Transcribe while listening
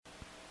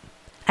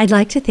I'd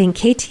like to thank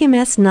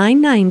KTMS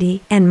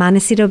 990 and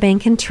Montecito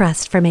Bank and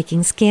Trust for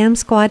making Scam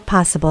Squad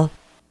possible.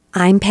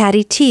 I'm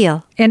Patty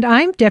Teal. And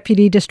I'm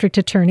Deputy District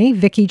Attorney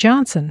Vicki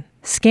Johnson.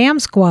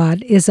 Scam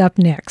Squad is up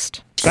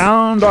next.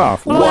 Sound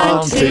off.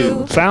 1,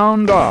 2.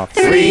 Sound off.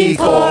 3,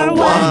 4.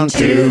 1,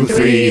 2,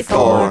 3,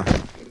 4.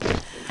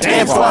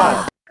 Scam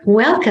Squad.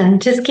 Welcome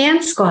to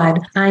Scam Squad.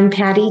 I'm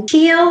Patty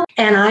Teal,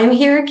 and I'm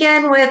here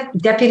again with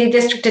Deputy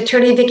District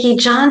Attorney Vicki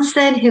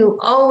Johnson, who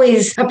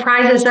always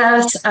apprises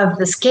us of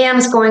the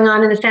scams going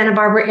on in the Santa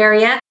Barbara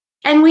area.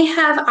 And we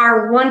have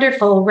our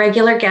wonderful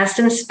regular guest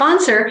and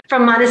sponsor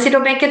from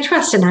Montecito Bank and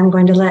Trust, and I'm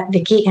going to let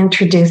Vicki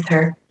introduce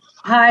her.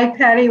 Hi,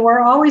 Patty. We're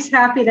always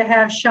happy to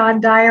have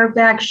Sean Dyer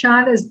back.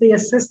 Sean is the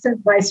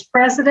Assistant Vice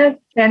President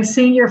and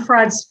Senior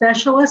Fraud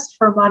Specialist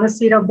for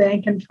Montecito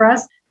Bank and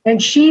Trust. And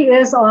she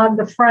is on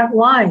the front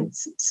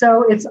lines.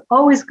 So it's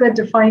always good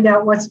to find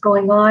out what's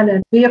going on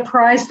and be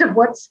apprised of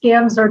what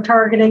scams are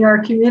targeting our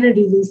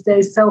community these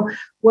days. So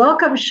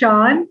welcome,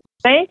 Sean.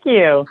 Thank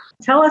you.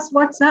 Tell us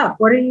what's up.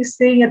 What are you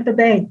seeing at the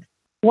bank?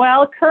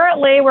 Well,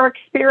 currently we're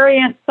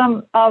experiencing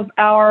some of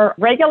our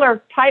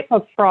regular type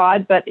of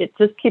fraud, but it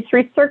just keeps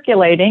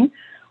recirculating.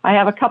 I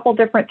have a couple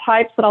different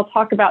types that I'll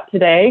talk about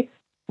today.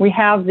 We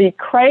have the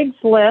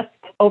Craigslist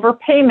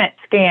overpayment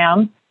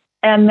scam,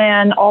 and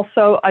then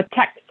also a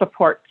tech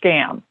support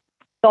scam.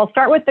 So I'll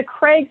start with the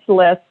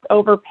Craigslist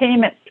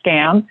overpayment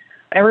scam.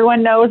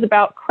 Everyone knows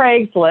about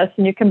Craigslist,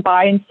 and you can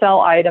buy and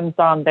sell items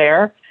on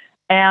there.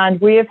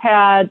 And we have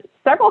had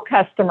several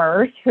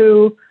customers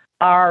who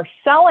are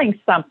selling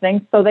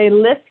something, so they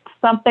list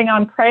something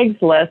on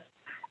Craigslist,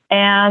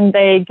 and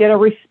they get a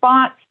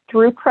response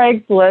through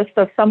Craigslist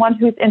of someone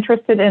who's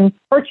interested in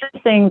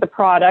purchasing the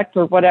product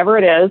or whatever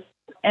it is,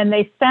 and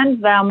they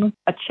send them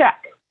a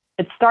check.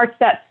 It starts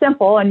that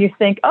simple, and you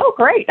think, oh,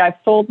 great, I've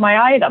sold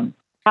my item.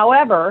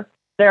 However,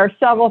 there are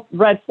several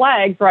red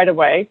flags right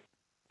away.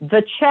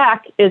 The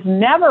check is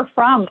never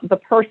from the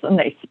person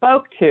they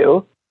spoke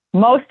to.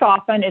 Most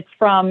often, it's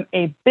from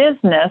a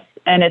business,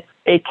 and it's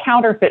a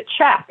counterfeit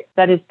check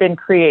that has been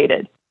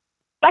created.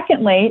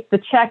 Secondly, the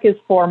check is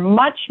for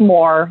much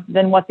more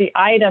than what the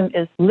item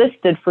is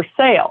listed for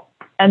sale.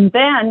 And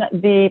then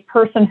the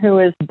person who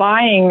is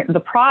buying the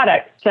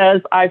product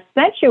says, I've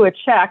sent you a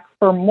check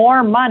for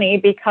more money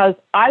because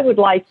I would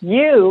like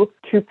you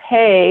to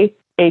pay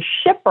a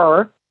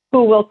shipper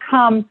who will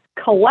come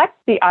collect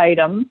the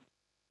item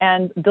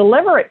and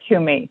deliver it to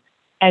me.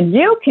 And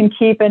you can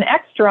keep an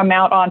extra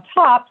amount on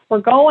top for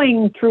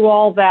going through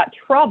all that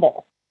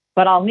trouble.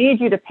 But I'll need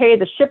you to pay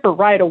the shipper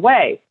right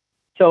away.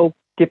 So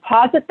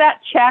deposit that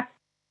check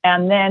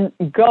and then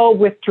go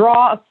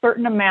withdraw a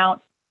certain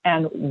amount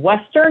and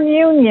Western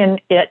Union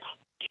it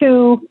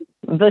to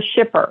the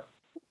shipper.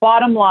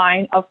 Bottom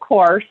line, of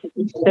course,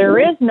 there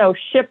is no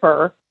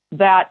shipper.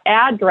 That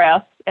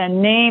address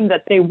and name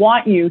that they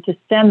want you to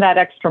send that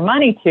extra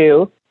money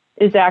to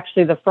is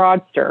actually the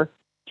fraudster.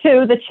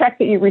 2, the check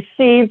that you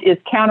received is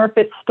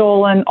counterfeit,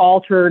 stolen,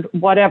 altered,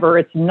 whatever.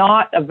 It's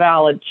not a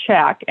valid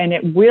check, and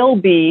it will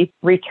be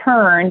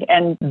returned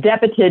and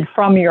debited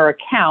from your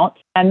account,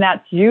 and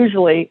that's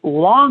usually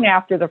long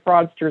after the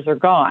fraudsters are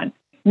gone.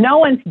 No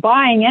one's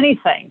buying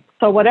anything.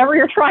 So whatever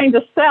you're trying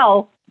to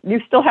sell, you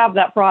still have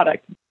that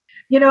product.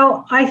 You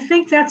know, I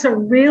think that's a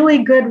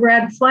really good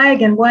red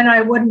flag. And one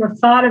I wouldn't have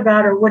thought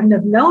about or wouldn't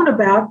have known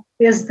about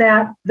is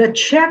that the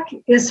check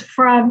is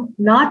from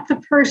not the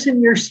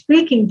person you're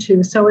speaking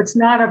to. So it's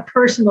not a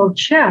personal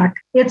check.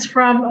 It's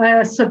from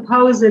a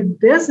supposed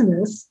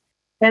business.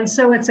 And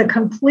so it's a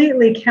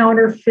completely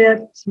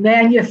counterfeit,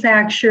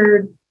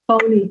 manufactured,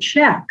 phony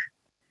check.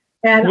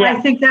 And Yeah. I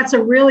think that's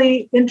a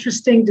really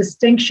interesting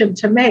distinction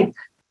to make.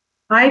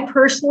 I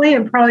personally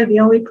am probably the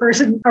only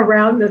person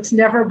around that's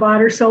never bought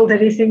or sold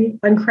anything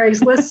on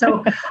Craigslist,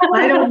 so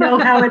I don't know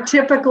how it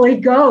typically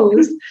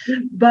goes,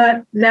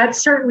 but that's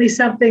certainly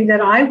something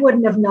that I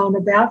wouldn't have known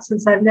about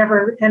since I've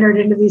never entered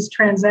into these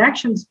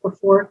transactions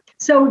before.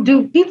 So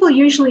do people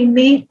usually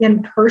meet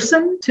in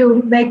person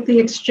to make the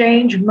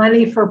exchange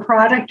money for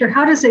product, or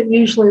how does it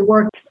usually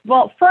work?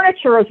 Well,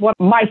 furniture is what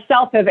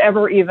myself have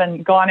ever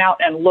even gone out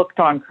and looked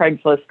on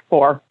Craigslist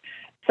for.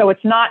 So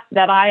it's not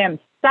that I am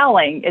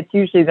selling, it's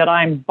usually that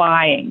I'm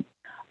buying.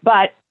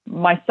 But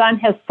my son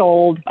has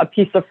sold a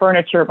piece of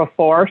furniture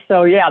before.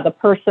 So yeah, the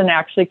person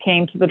actually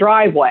came to the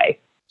driveway.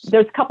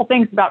 There's a couple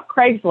things about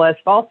Craigslist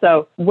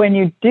also. When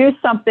you do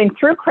something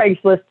through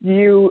Craigslist,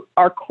 you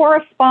are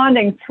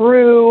corresponding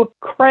through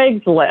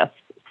Craigslist.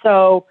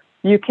 So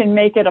you can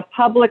make it a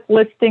public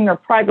listing or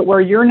private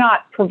where you're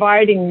not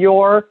providing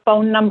your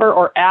phone number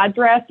or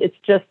address. It's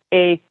just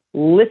a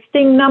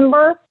listing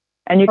number.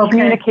 And you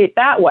communicate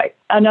that way.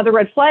 Another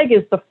red flag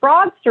is the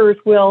fraudsters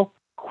will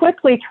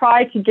quickly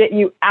try to get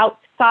you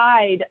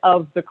outside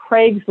of the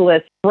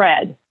Craigslist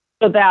thread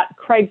so that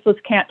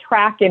Craigslist can't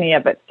track any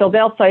of it. So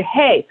they'll say,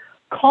 hey,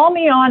 call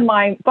me on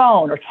my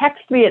phone or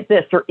text me at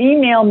this or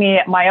email me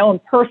at my own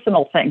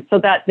personal thing so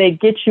that they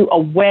get you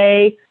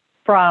away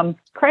from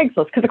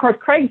Craigslist. Because, of course,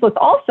 Craigslist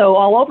also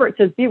all over it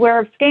says, beware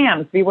of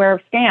scams, beware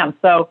of scams.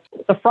 So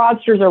the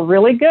fraudsters are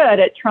really good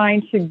at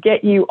trying to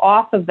get you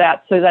off of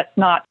that so that's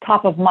not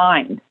top of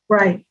mind.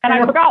 Right. And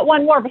I forgot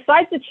one more.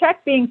 Besides the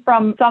check being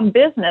from some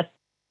business,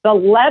 the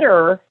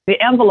letter, the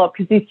envelope,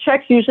 because these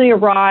checks usually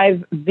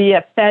arrive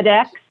via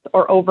FedEx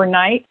or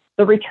overnight,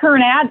 the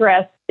return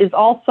address is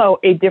also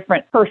a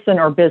different person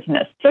or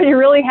business. So you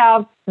really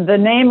have the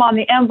name on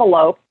the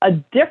envelope, a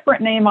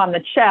different name on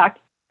the check,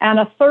 and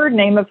a third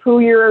name of who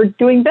you're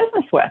doing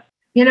business with.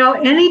 You know,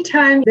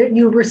 anytime that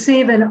you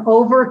receive an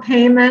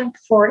overpayment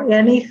for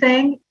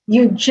anything,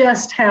 you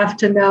just have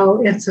to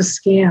know it's a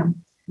scam.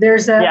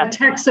 There's a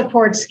tech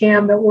support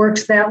scam that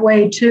works that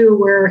way too,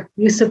 where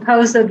you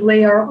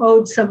supposedly are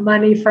owed some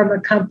money from a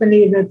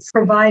company that's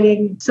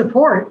providing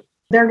support.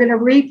 They're going to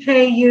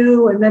repay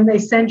you, and then they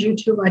send you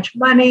too much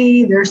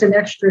money. There's an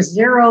extra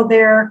zero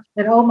there.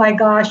 And oh my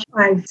gosh,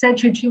 I've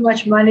sent you too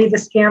much money. The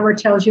scammer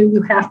tells you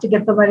you have to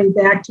get the money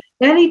back.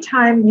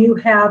 Anytime you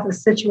have a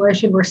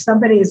situation where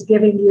somebody is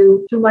giving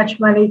you too much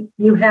money,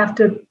 you have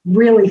to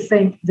really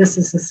think this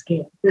is a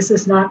scam. This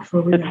is not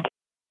for real.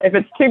 If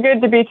it's too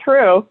good to be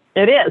true,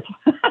 it is.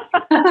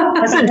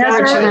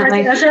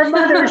 as our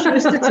mothers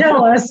used to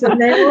tell us, and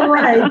they were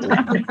right.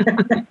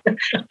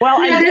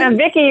 Well, and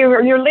Vicki,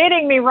 you're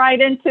leading me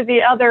right into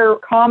the other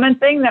common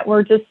thing that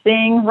we're just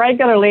seeing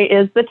regularly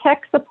is the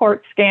tech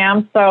support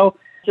scam. So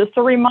just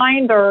a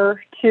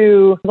reminder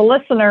to the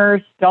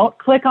listeners, don't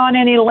click on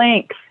any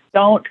links.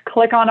 Don't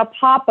click on a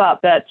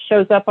pop-up that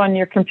shows up on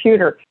your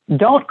computer.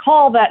 Don't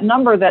call that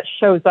number that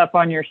shows up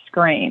on your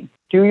screen.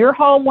 Do your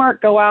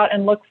homework, go out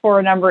and look for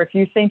a number if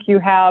you think you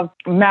have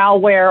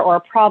malware or a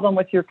problem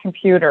with your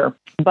computer.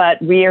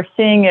 But we are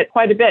seeing it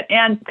quite a bit.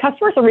 And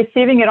customers are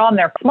receiving it on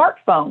their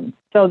smartphones.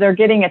 So they're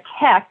getting a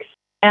text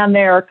and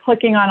they're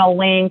clicking on a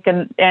link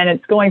and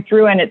it's going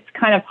through and it's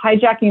kind of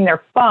hijacking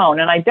their phone.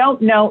 And I don't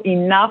know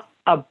enough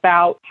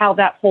about how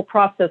that whole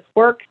process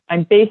works.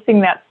 I'm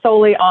basing that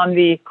solely on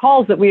the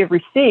calls that we have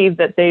received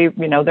that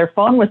their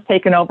phone was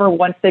taken over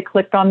once they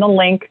clicked on the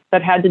link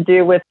that had to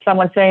do with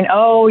someone saying,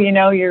 oh,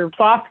 your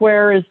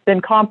software has been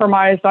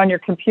compromised on your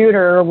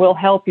computer. We'll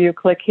help you.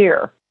 Click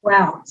here.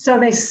 Wow. So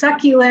they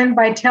suck you in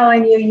by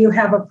telling you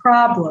have a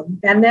problem.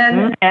 And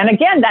then... And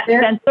again, that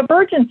sense of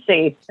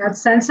urgency. That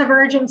sense of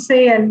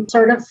urgency and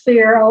sort of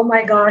fear, oh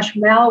my gosh,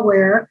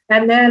 malware.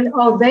 And then,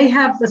 they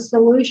have the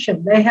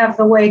solution. They have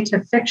the way to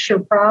fix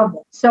your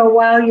problem. So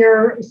while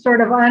you're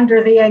sort of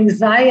under the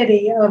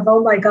anxiety of,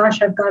 oh my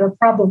gosh, I've got a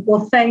problem.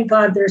 Well, thank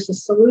God there's a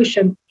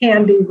solution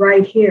handy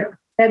right here.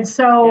 And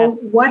so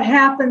what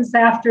happens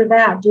after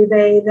that? Do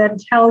they then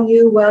tell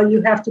you, well,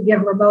 you have to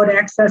give remote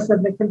access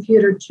of the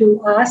computer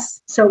to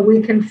us so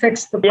we can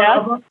fix the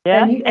problem?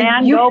 Yes,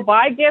 and go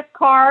buy gift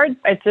cards.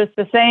 It's just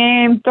the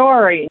same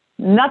story.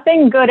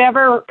 Nothing good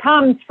ever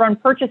comes from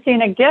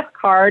purchasing a gift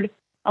card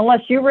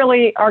unless you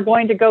really are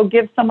going to go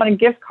give someone a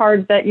gift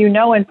card that you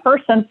know in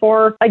person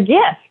for a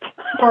gift.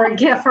 For a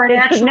gift, for an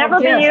actual gift. It should never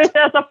be used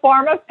as a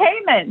form of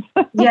payment.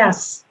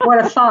 Yes,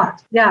 what a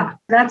thought. Yeah,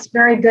 that's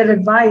very good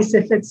advice.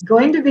 If it's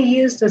going to be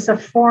used as a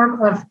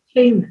form of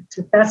payment,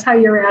 if that's how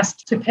you're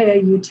asked to pay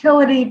a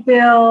utility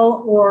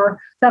bill or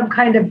some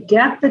kind of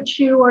debt that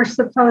you are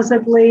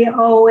supposedly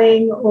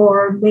owing,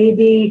 or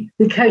maybe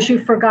because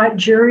you forgot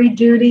jury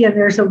duty and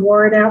there's a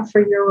warrant out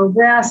for your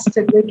arrest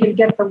and we can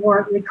get the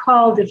warrant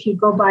recalled if you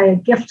go buy a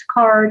gift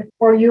card,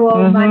 or you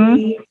owe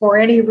money for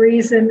any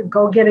reason,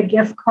 go get a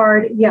gift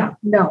card. Yeah,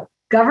 no.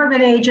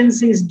 Government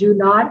agencies do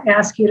not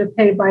ask you to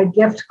pay by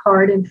gift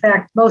card. In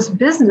fact, most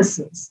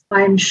businesses,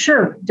 I'm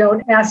sure,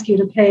 don't ask you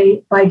to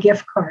pay by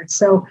gift card.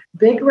 So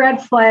big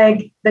red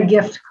flag, the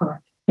gift card.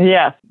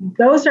 Yes.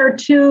 Those are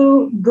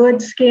two good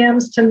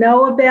scams to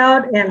know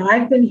about. And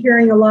I've been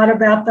hearing a lot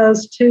about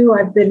those too.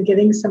 I've been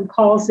getting some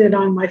calls in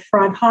on my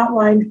fraud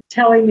hotline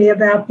telling me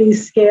about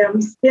these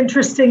scams.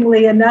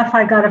 Interestingly enough,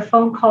 I got a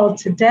phone call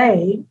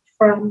today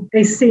from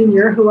a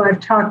senior who I've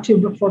talked to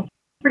before.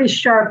 Pretty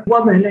sharp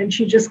woman, and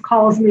she just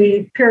calls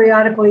me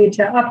periodically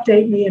to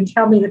update me and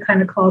tell me the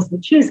kind of calls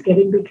that she's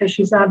getting because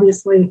she's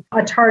obviously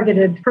a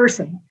targeted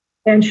person.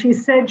 And she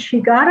said she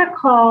got a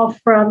call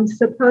from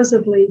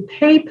supposedly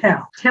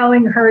PayPal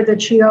telling her that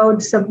she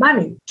owed some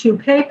money to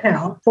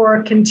PayPal for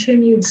a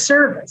continued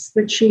service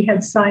that she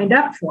had signed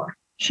up for.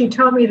 She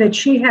told me that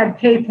she had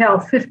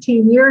PayPal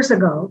 15 years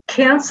ago,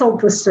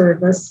 canceled the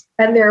service,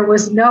 and there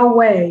was no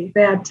way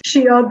that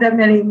she owed them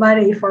any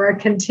money for a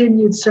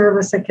continued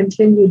service, a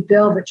continued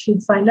bill that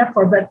she'd signed up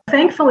for. But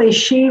thankfully,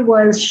 she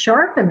was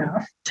sharp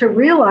enough to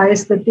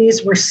realize that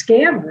these were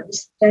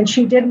scammers, and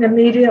she didn't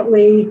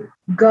immediately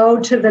go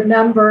to the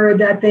number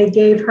that they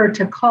gave her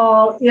to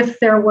call if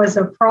there was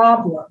a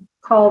problem.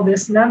 Call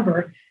this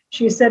number.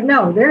 She said,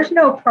 no, there's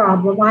no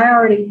problem. I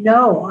already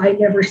know I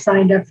never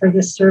signed up for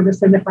this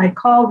service. And if I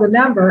call the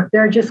number,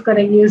 they're just going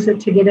to use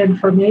it to get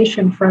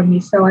information from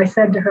me. So I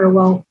said to her,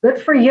 well,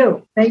 good for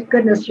you. Thank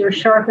goodness you're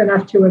sharp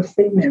enough to have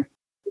seen it.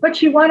 But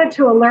she wanted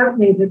to alert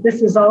me that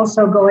this is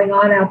also going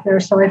on out there.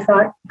 So I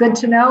thought, good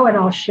to know, and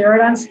I'll share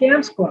it on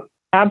Scam Squad.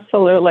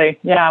 Absolutely.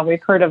 Yeah,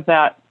 we've heard of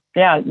that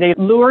Yeah, they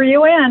lure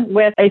you in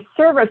with a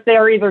service. They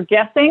are either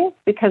guessing,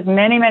 because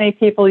many, many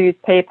people use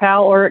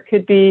PayPal, or it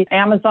could be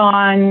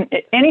Amazon,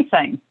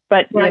 anything.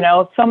 But,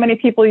 Right. So many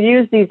people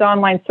use these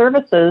online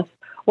services,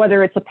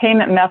 whether it's a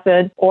payment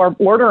method or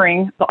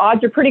ordering. The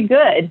odds are pretty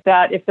good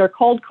that if they're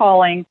cold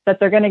calling, that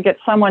they're going to get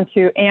someone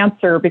to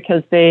answer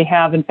because they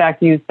have, in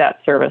fact, used that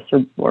service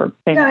or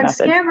payment Yeah, and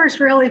method. scammers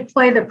really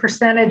play the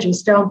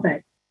percentages, don't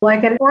they?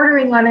 Like in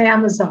ordering on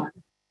Amazon,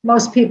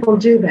 most people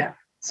do that.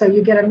 So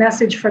you get a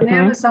message from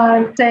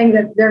Amazon saying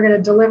that they're going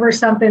to deliver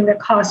something that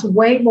costs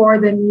way more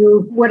than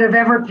you would have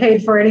ever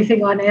paid for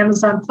anything on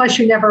Amazon. Plus,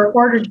 you never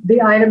ordered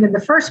the item in the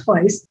first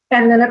place.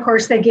 And then, of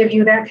course, they give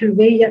you that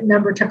convenient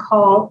number to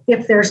call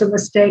if there's a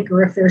mistake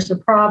or if there's a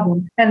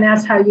problem. And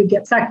that's how you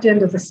get sucked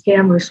into the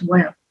scammer's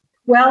web.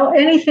 Well,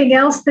 anything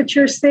else that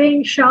you're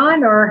seeing,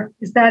 Sean, or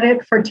is that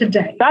it for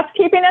today? That's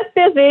keeping us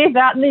busy,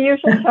 that and the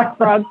usual check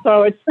fraud.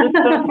 So it's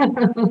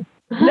just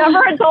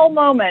never a dull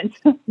moment.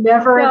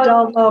 Never a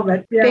dull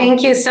moment. Yeah.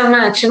 Thank you so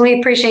much. And we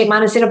appreciate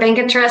Montecito Bank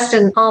and Trust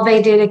and all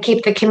they do to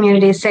keep the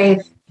community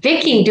safe.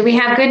 Vicki, do we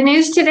have good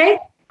news today?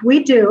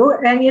 We do.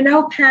 And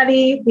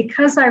Patty,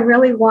 because I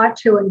really want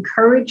to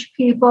encourage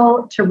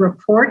people to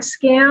report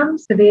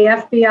scams to the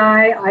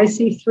FBI,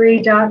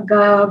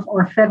 IC3.gov,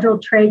 or Federal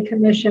Trade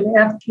Commission,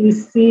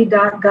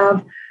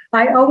 FTC.gov,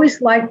 I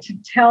always like to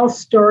tell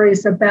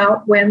stories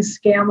about when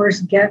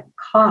scammers get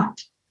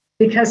caught.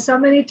 Because so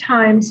many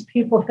times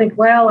people think,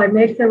 well, I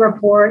make the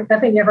report,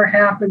 nothing ever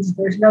happens.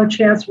 There's no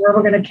chance we're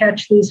ever going to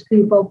catch these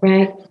people.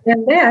 Right.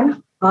 And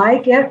then I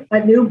get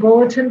a new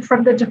bulletin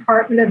from the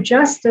Department of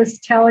Justice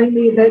telling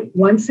me that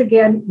once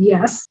again,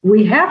 yes,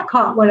 we have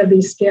caught one of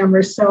these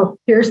scammers. So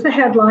here's the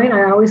headline.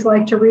 I always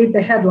like to read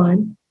the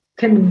headline.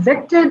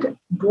 Convicted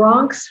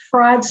Bronx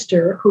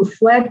fraudster who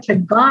fled to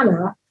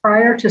Ghana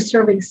prior to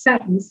serving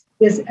sentence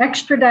is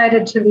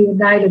extradited to the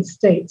United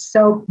States.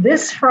 So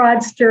this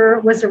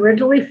fraudster was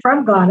originally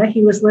from Ghana.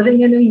 He was living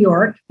in New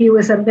York. He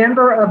was a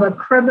member of a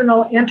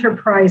criminal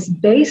enterprise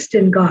based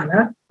in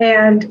Ghana.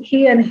 And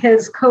he and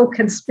his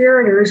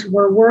co-conspirators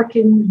were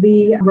working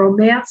the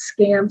romance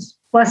scams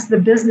plus the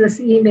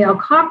business email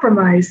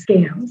compromise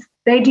scams.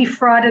 They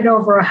defrauded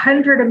over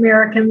 100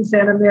 Americans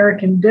and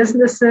American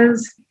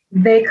businesses.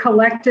 They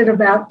collected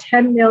about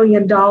 $10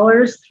 million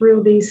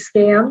through these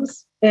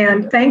scams.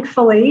 And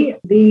thankfully,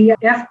 the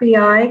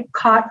FBI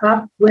caught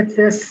up with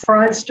this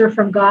fraudster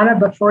from Ghana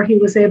before he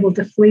was able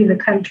to flee the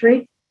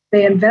country.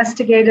 They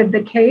investigated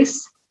the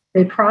case.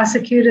 They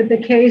prosecuted the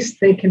case.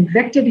 They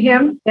convicted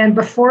him. And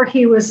before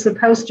he was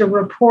supposed to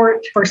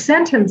report for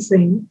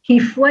sentencing, he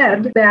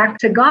fled back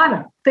to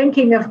Ghana,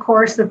 thinking, of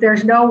course, that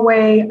there's no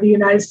way the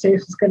United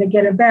States was going to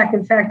get him back.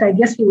 In fact, I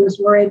guess he was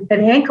wearing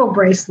an ankle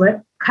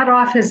bracelet, cut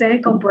off his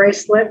ankle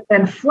bracelet,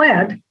 and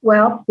fled.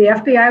 Well, the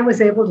FBI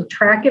was able to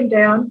track him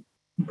down,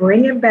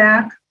 bring him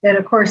back. And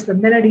of course, the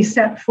minute he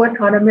set foot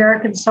on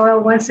American soil,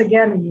 once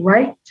again,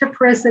 right to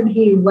prison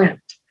he went.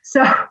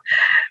 So,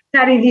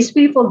 Patty, these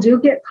people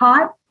do get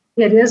caught.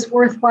 It is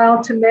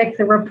worthwhile to make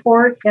the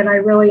report, and I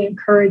really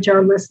encourage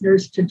our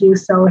listeners to do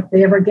so if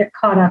they ever get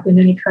caught up in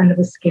any kind of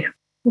a scam.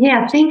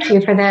 Yeah, thank you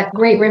for that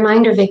great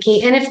reminder,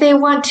 Vicki. And if they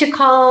want to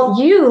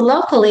call you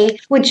locally,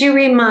 would you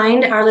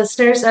remind our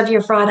listeners of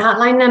your fraud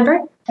hotline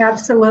number?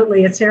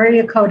 Absolutely. It's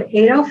area code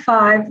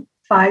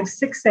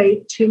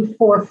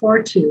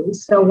 805-568-2442.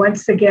 So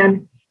once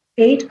again,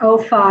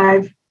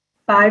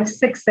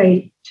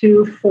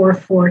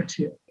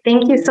 805-568-2442.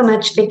 Thank you so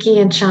much, Vicki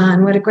and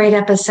Sean. What a great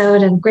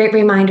episode and great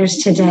reminders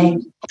today.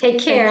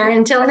 Take care.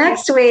 Until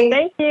next week.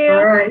 Thank you.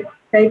 All right.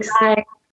 Thanks. Bye.